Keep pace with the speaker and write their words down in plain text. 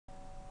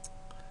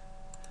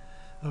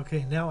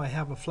Okay, now I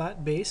have a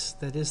flat base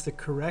that is the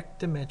correct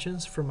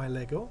dimensions for my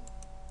Lego,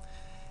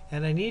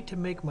 and I need to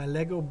make my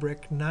Lego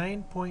brick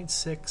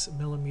 9.6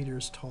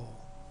 millimeters tall.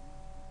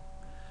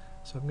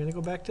 So I'm going to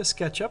go back to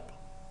Sketchup.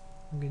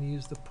 I'm going to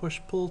use the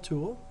push-pull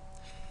tool,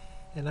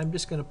 and I'm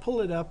just going to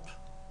pull it up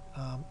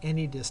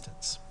any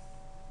distance.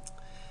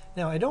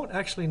 Now I don't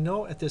actually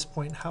know at this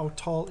point how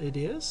tall it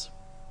is,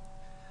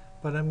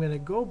 but I'm going to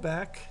go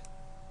back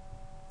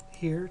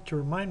here to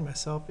remind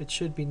myself it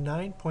should be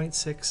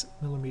 9.6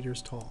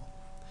 millimeters tall.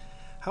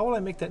 How will I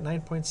make that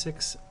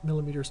 9.6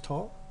 millimeters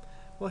tall?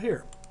 Well,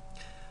 here,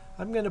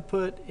 I'm going to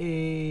put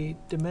a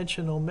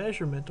dimensional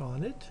measurement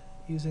on it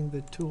using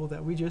the tool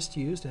that we just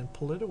used and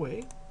pull it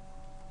away.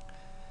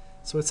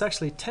 So it's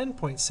actually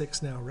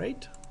 10.6 now,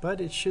 right? But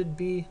it should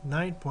be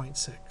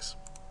 9.6.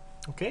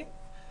 Okay?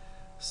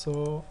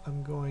 So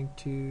I'm going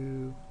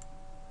to,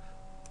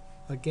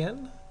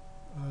 again,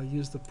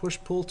 use the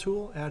push-pull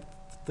tool at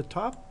the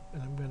top,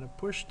 and I'm going to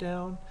push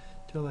down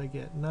till I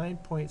get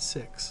 9.6.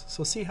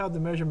 So see how the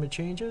measurement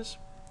changes?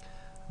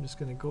 I'm just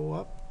going to go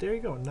up. There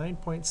you go,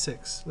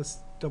 9.6. Let's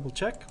double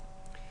check.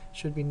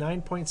 Should be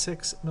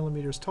 9.6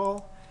 millimeters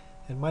tall,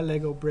 and my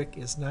Lego brick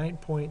is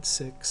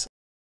 9.6